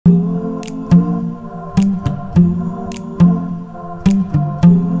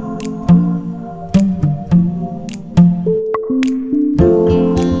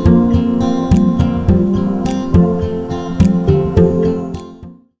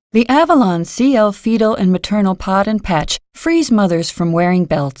The Avalon CL Fetal and Maternal Pod and Patch frees mothers from wearing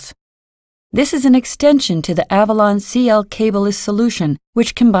belts. This is an extension to the Avalon CL Cableless solution,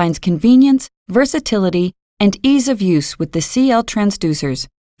 which combines convenience, versatility, and ease of use with the CL transducers,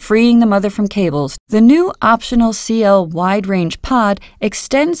 freeing the mother from cables. The new optional CL wide-range pod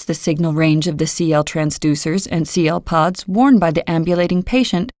extends the signal range of the CL transducers and CL pods worn by the ambulating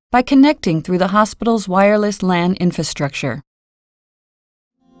patient by connecting through the hospital's wireless LAN infrastructure.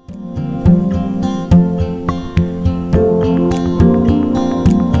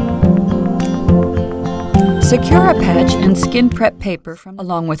 Secure a patch and skin prep paper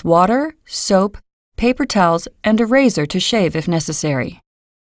along with water, soap, paper towels, and a razor to shave if necessary.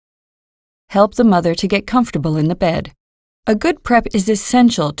 Help the mother to get comfortable in the bed. A good prep is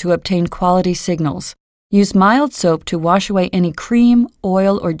essential to obtain quality signals. Use mild soap to wash away any cream,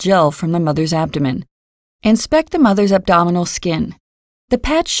 oil, or gel from the mother's abdomen. Inspect the mother's abdominal skin. The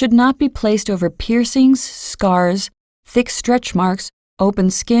patch should not be placed over piercings, scars, thick stretch marks, open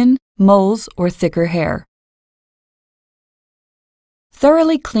skin, moles, or thicker hair.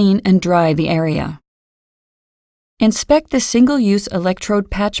 Thoroughly clean and dry the area. Inspect the single-use electrode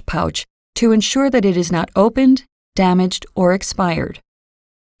patch pouch to ensure that it is not opened, damaged, or expired.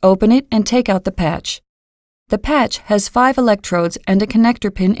 Open it and take out the patch. The patch has 5 electrodes and a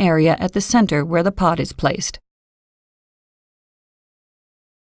connector pin area at the center where the pod is placed.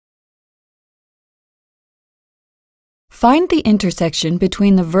 Find the intersection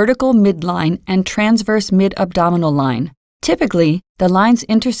between the vertical midline and transverse mid-abdominal line. Typically, the lines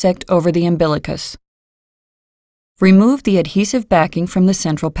intersect over the umbilicus. Remove the adhesive backing from the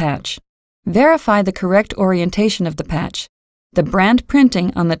central patch. Verify the correct orientation of the patch. The brand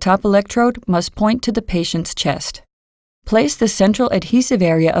printing on the top electrode must point to the patient's chest. Place the central adhesive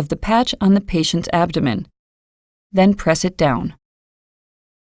area of the patch on the patient's abdomen. Then press it down.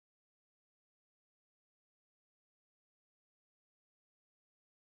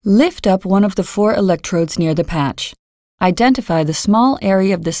 Lift up one of the 4 electrodes near the patch. Identify the small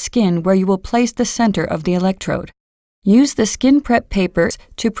area of the skin where you will place the center of the electrode. Use the skin prep paper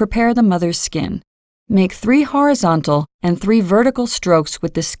to prepare the mother's skin. Make 3 horizontal and 3 vertical strokes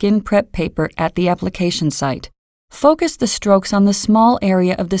with the skin prep paper at the application site. Focus the strokes on the small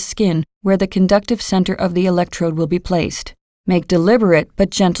area of the skin where the conductive center of the electrode will be placed. Make deliberate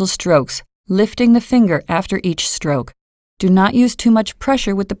but gentle strokes, lifting the finger after each stroke. Do not use too much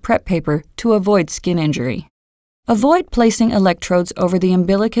pressure with the prep paper to avoid skin injury. Avoid placing electrodes over the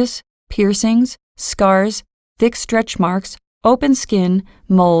umbilicus, piercings, scars, thick stretch marks, open skin,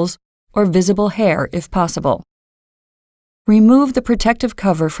 moles, or visible hair if possible. Remove the protective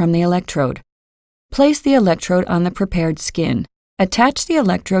cover from the electrode. Place the electrode on the prepared skin. Attach the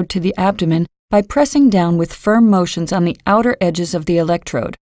electrode to the abdomen by pressing down with firm motions on the outer edges of the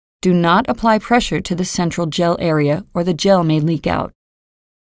electrode. Do not apply pressure to the central gel area or the gel may leak out.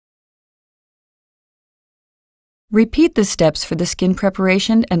 Repeat the steps for the skin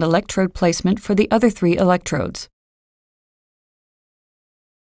preparation and electrode placement for the other 3 electrodes.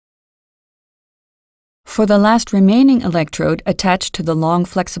 For the last remaining electrode attached to the long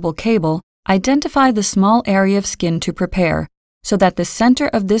flexible cable, identify the small area of skin to prepare so that the center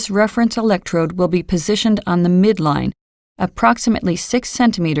of this reference electrode will be positioned on the midline, approximately 6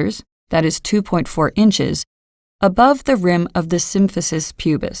 centimeters, that is 2.4 inches, above the rim of the symphysis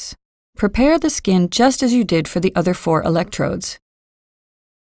pubis. Prepare the skin just as you did for the other 4 electrodes.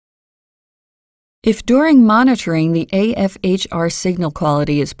 If during monitoring the AFHR signal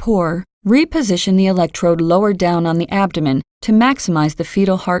quality is poor, reposition the electrode lower down on the abdomen to maximize the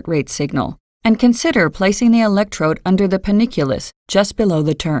fetal heart rate signal, and consider placing the electrode under the paniculus just below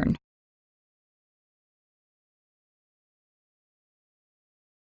the turn.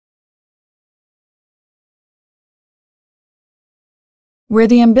 Where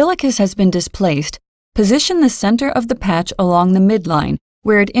the umbilicus has been displaced, position the center of the patch along the midline,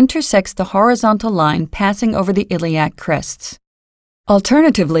 where it intersects the horizontal line passing over the iliac crests.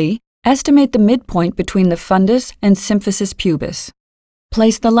 Alternatively, estimate the midpoint between the fundus and symphysis pubis.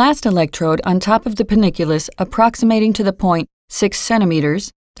 Place the last electrode on top of the paniculus approximating to the point 6 centimeters,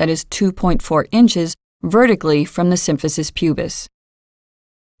 that is 2.4 inches, vertically from the symphysis pubis.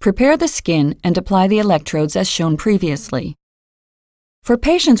 Prepare the skin and apply the electrodes as shown previously. For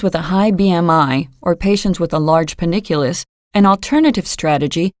patients with a high BMI or patients with a large paniculus, an alternative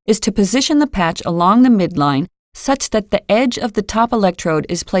strategy is to position the patch along the midline such that the edge of the top electrode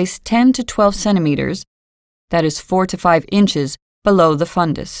is placed 10 to 12 centimeters, that is 4 to 5 inches, below the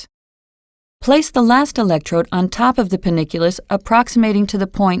fundus. Place the last electrode on top of the paniculus approximating to the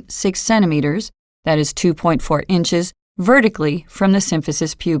point 6 centimeters, that is 2.4 inches, vertically from the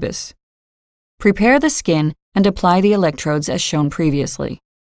symphysis pubis. Prepare the skin and apply the electrodes as shown previously.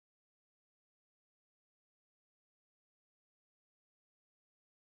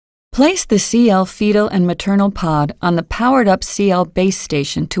 Place the CL Fetal and Maternal Pod on the powered-up CL base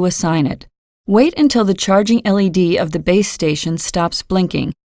station to assign it. Wait until the charging LED of the base station stops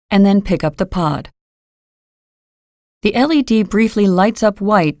blinking, and then pick up the pod. The LED briefly lights up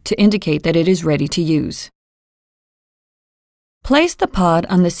white to indicate that it is ready to use. Place the pod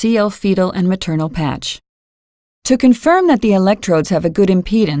on the CL Fetal and Maternal Patch. To confirm that the electrodes have a good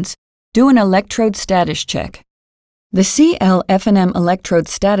impedance, do an electrode status check. The CL F&M electrode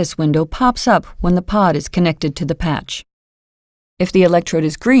status window pops up when the pod is connected to the patch. If the electrode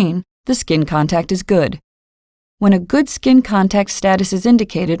is green, the skin contact is good. When a good skin contact status is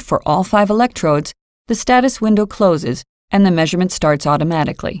indicated for all 5 electrodes, the status window closes and the measurement starts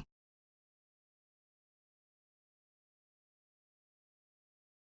automatically.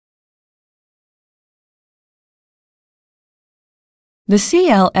 The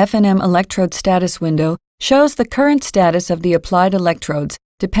CL F&M electrode status window shows the current status of the applied electrodes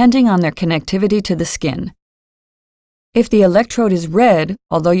depending on their connectivity to the skin. If the electrode is red,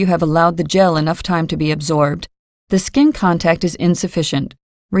 although you have allowed the gel enough time to be absorbed, the skin contact is insufficient.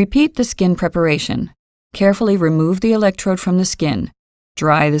 Repeat the skin preparation. Carefully remove the electrode from the skin.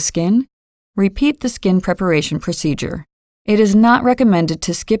 Dry the skin. Repeat the skin preparation procedure. It is not recommended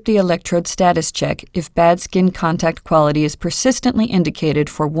to skip the electrode status check if bad skin contact quality is persistently indicated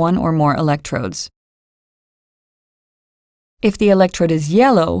for 1 or more electrodes. If the electrode is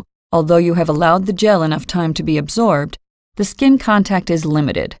yellow, although you have allowed the gel enough time to be absorbed, the skin contact is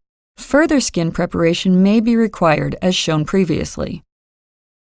limited. Further skin preparation may be required as shown previously.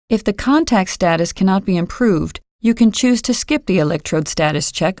 If the contact status cannot be improved, you can choose to skip the electrode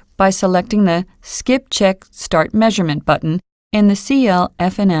status check by selecting the Skip Check Start Measurement button in the CL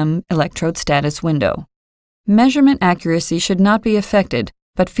F&M electrode status window. Measurement accuracy should not be affected,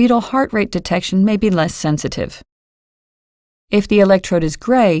 but fetal heart rate detection may be less sensitive. If the electrode is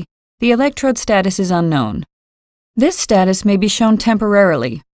gray, the electrode status is unknown. This status may be shown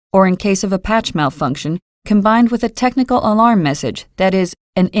temporarily, or in case of a patch malfunction, combined with a technical alarm message, that is,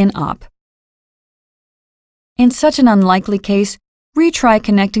 an in-op. In such an unlikely case, retry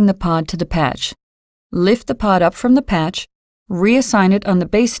connecting the pod to the patch. Lift the pod up from the patch, reassign it on the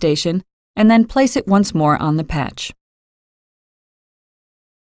base station, and then place it once more on the patch.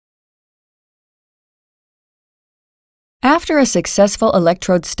 After a successful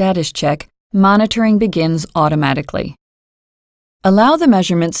electrode status check, monitoring begins automatically. Allow the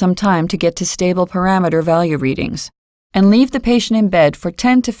measurement some time to get to stable parameter value readings, and leave the patient in bed for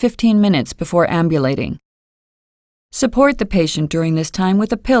 10 to 15 minutes before ambulating. Support the patient during this time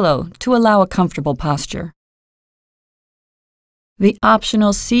with a pillow to allow a comfortable posture. The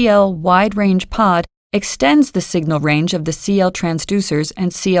optional CL wide-range pod extends the signal range of the CL transducers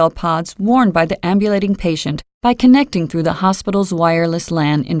and CL pods worn by the ambulating patient by connecting through the hospital's wireless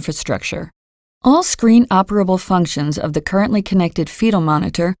LAN infrastructure. All screen-operable functions of the currently connected fetal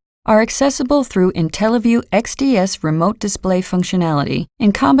monitor are accessible through IntelliView XDS remote display functionality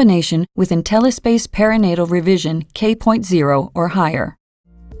in combination with IntelliSpace Perinatal Revision K.0 or higher.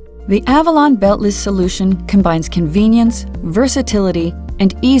 The Avalon beltless solution combines convenience, versatility,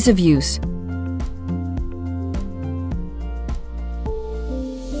 and ease of use